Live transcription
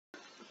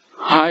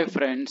Hi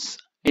friends,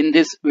 in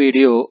this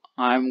video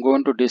I am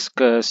going to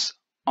discuss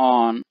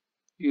on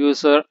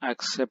user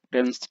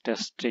acceptance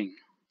testing.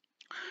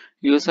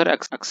 User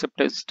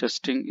acceptance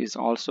testing is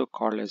also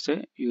called as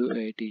a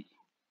UAT.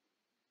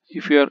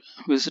 If you are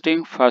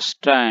visiting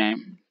first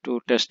time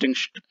to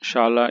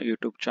testingshala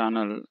YouTube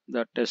channel,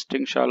 the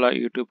testingshala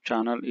YouTube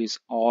channel is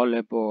all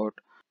about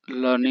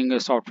learning a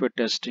software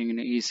testing in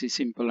an easy,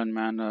 simple and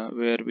manner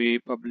where we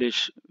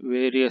publish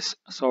various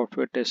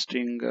software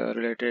testing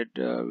related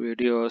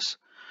videos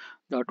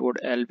that would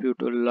help you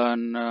to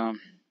learn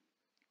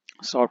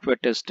software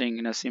testing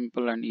in a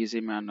simple and easy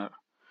manner.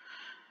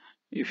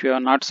 If you are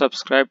not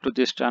subscribed to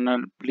this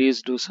channel,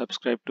 please do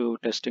subscribe to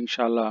Testing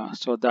Shala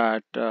so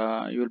that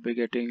you will be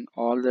getting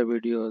all the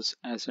videos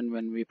as and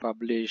when we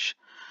publish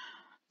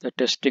the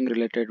testing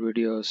related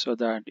videos so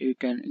that you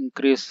can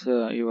increase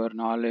your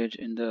knowledge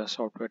in the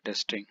software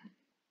testing.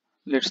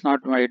 Let's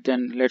not wait,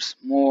 then let's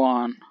move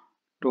on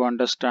to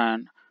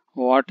understand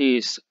what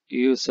is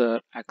user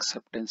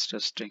acceptance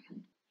testing.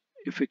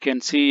 If you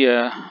can see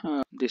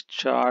this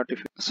chart,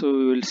 so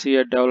we will see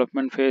a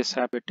development phase,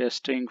 happy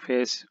testing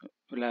phase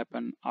will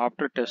happen.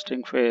 After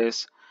testing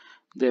phase,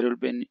 there will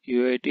be an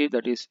UAT,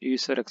 that is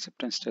user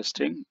acceptance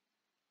testing,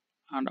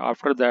 and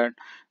after that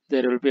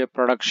there will be a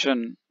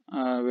production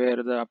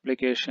where the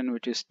application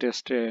which is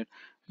tested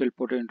will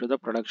put into the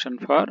production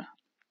for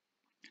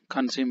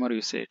consumer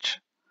usage.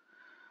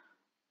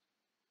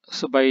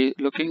 So by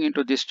looking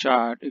into this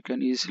chart, you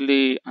can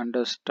easily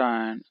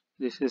understand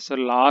this is the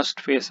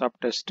last phase of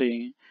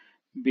testing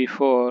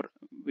before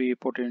we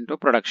put it into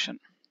production.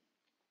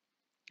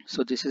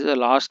 So this is the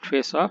last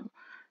phase of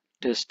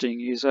testing.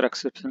 User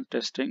acceptance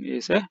testing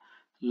is a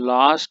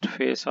last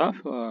phase of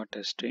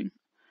testing,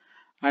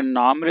 and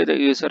normally the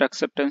user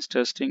acceptance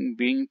testing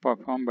being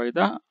performed by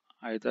the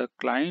either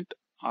client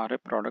or a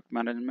product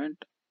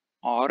management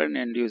or an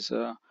end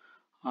user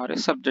or a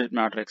subject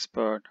matter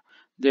expert.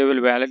 They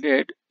will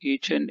validate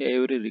each and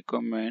every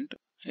requirement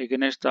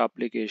against the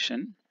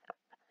application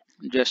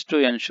just to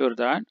ensure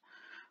that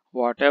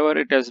whatever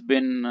it has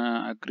been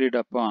agreed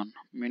upon,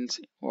 means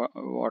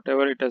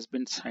whatever it has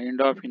been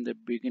signed off in the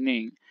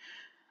beginning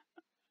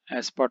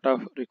as part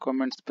of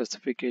requirement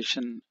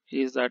specification,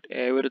 is that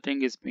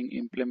everything is being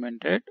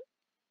implemented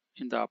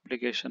in the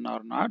application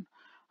or not,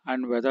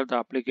 and whether the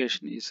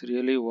application is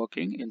really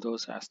working in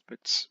those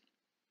aspects,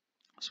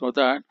 so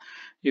that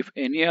if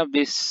any of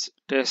these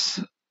tests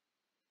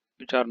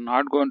which are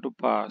not going to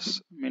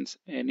pass, means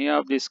any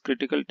of these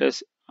critical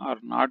tests are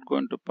not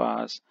going to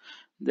pass,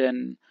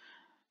 then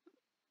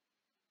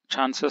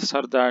chances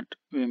are that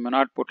we may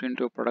not put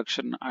into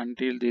production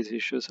until these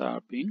issues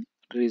are being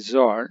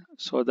resolved,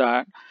 so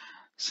that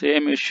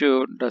same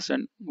issue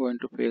doesn't going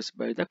to face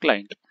by the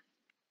client.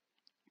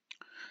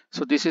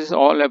 So this is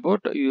all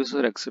about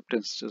user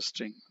acceptance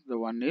testing. The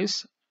one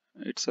is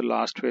it's the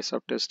last phase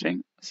of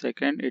testing.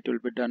 Second, it will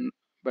be done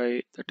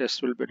by the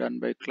test will be done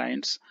by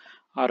clients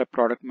or a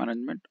product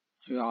management.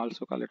 We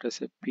also call it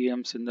as a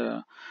PMs in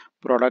the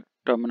product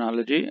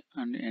terminology,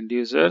 and end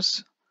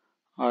users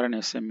or an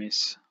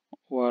SMEs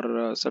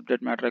or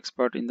subject matter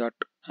expert in that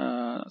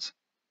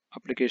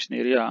application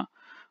area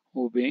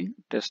who being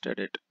tested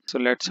it. So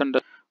let's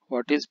understand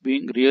what is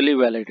being really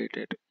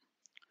validated.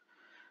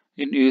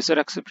 In user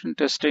acceptance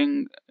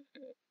testing,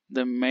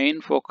 the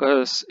main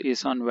focus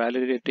is on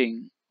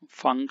validating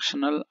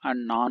functional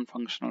and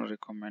non-functional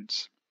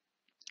requirements.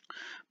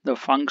 The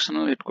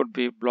functional, it could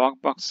be black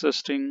box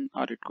testing,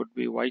 or it could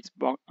be white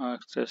box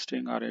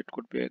testing, or it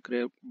could be a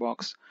gray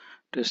box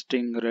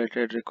testing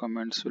related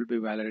requirements will be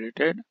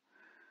validated.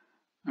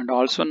 And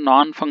also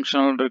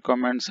non-functional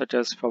requirements such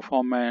as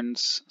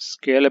performance,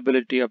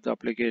 scalability of the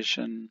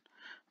application,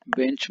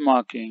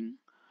 benchmarking,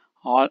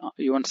 or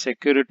even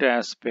security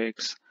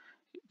aspects.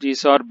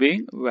 These are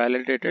being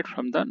validated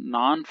from the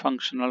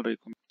non-functional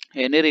requirement.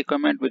 Any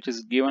requirement which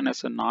is given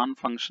as a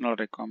non-functional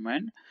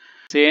requirement,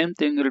 same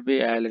thing will be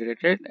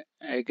validated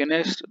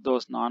against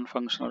those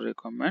non-functional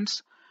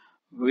requirements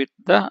with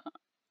the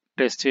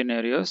test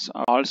scenarios.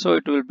 Also,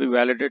 it will be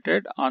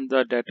validated on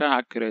the data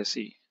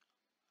accuracy,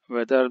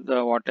 whether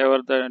the whatever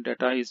the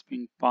data is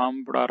being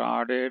pumped or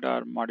added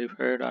or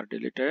modified or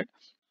deleted,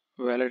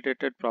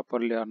 validated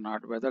properly or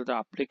not, whether the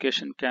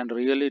application can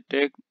really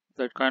take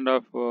that kind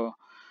of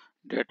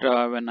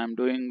data when I'm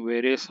doing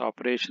various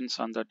operations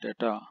on the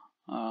data,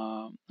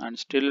 and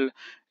still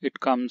it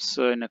comes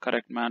in a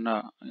correct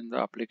manner in the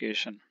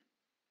application.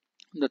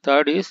 The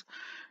third is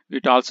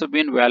it also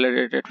been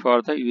validated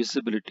for the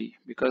usability,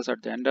 because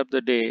at the end of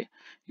the day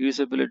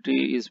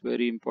usability is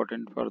very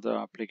important for the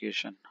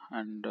application,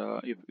 and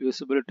if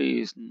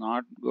usability is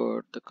not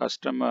good, the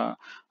customer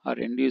or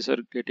end user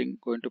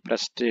going to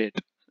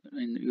frustrate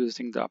in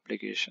using the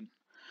application.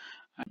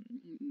 And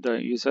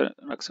the user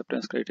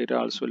acceptance criteria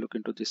also look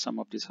into some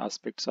of these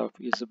aspects of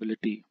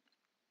usability.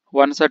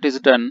 Once that is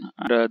done,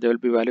 they will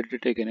be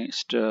validated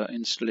against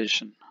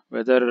installation,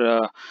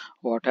 whether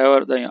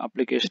whatever the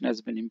application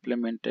has been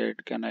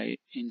implemented, can I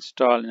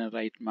install in a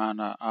right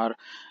manner, or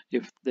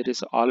if there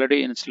is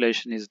already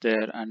installation is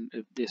there, and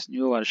if this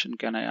new version,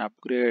 can I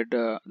upgrade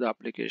the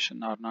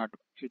application or not,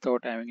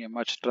 without having a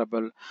much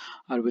trouble,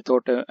 or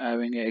without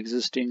having a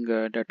existing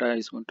data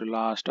is going to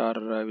last,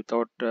 or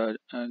without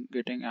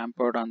getting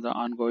hampered on the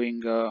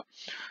ongoing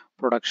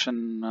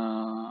production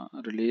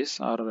release,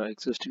 or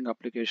existing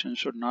application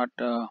should not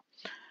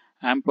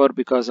hamper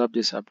because of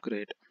this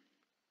upgrade.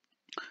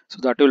 So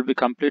that will be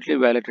completely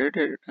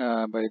validated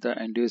by the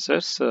end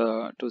users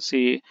to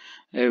see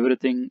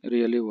everything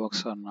really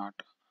works or not.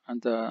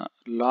 And the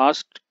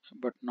last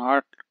but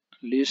not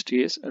least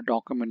is a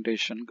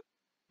documentation,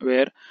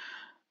 where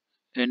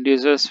end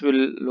users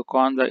will look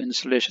on the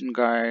installation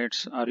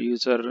guides or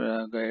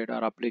user guide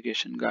or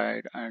application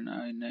guide, and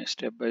in a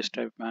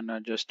step-by-step manner,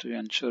 just to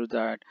ensure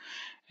that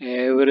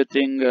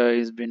everything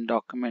is been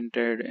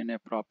documented in a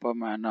proper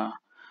manner,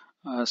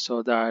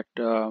 so that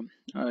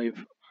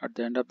if at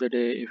the end of the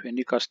day, if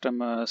any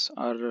customers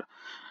or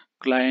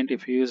client,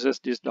 if he uses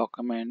this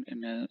document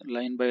in a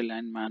line by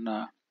line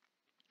manner,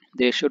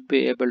 they should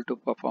be able to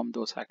perform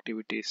those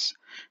activities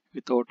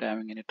without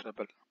having any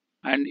trouble.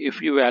 And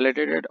if you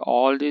validated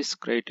all these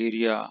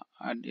criteria,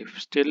 and if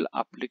still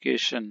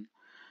application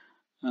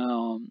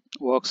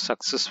works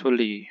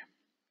successfully,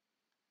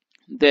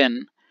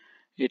 then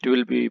it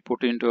will be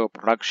put into a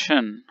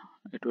production.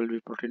 It will be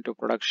put into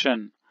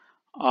production,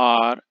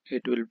 or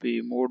it will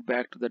be moved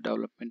back to the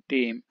development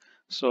team,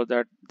 so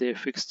that they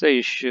fix the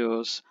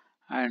issues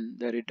and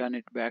they return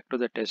it back to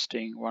the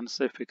testing. Once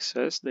they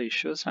fixes the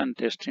issues, and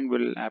testing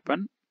will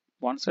happen.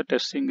 Once the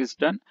testing is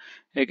done,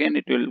 again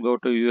it will go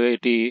to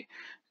UAT,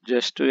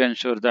 just to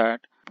ensure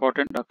that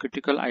important or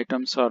critical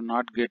items are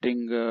not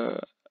getting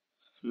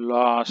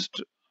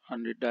lost,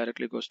 and it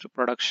directly goes to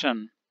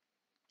production,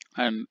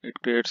 and it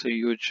creates a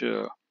huge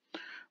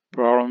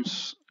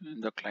problems in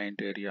the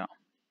client area.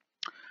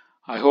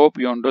 I hope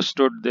you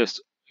understood this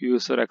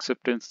user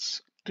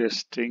acceptance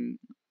testing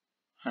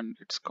and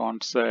its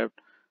concept,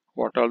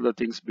 what are the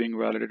things being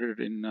validated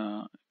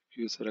in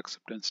user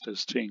acceptance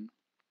testing.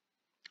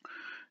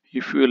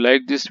 If you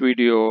like this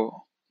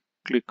video,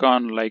 click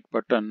on like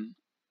button.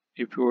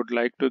 If you would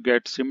like to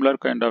get similar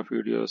kind of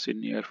videos in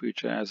near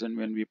future, as and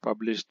when we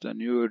publish the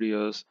new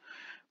videos,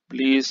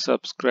 please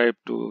subscribe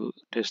to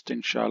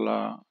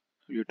Testingshala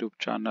YouTube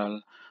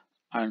channel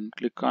and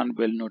click on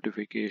bell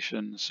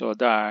notification, so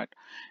that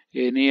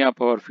any of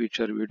our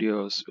future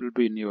videos will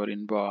be in your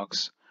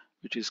inbox,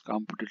 which is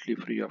completely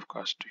free of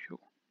cost to you.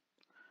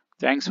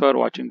 Thanks for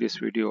watching this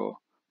video.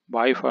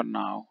 Bye for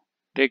now.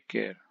 Take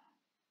care.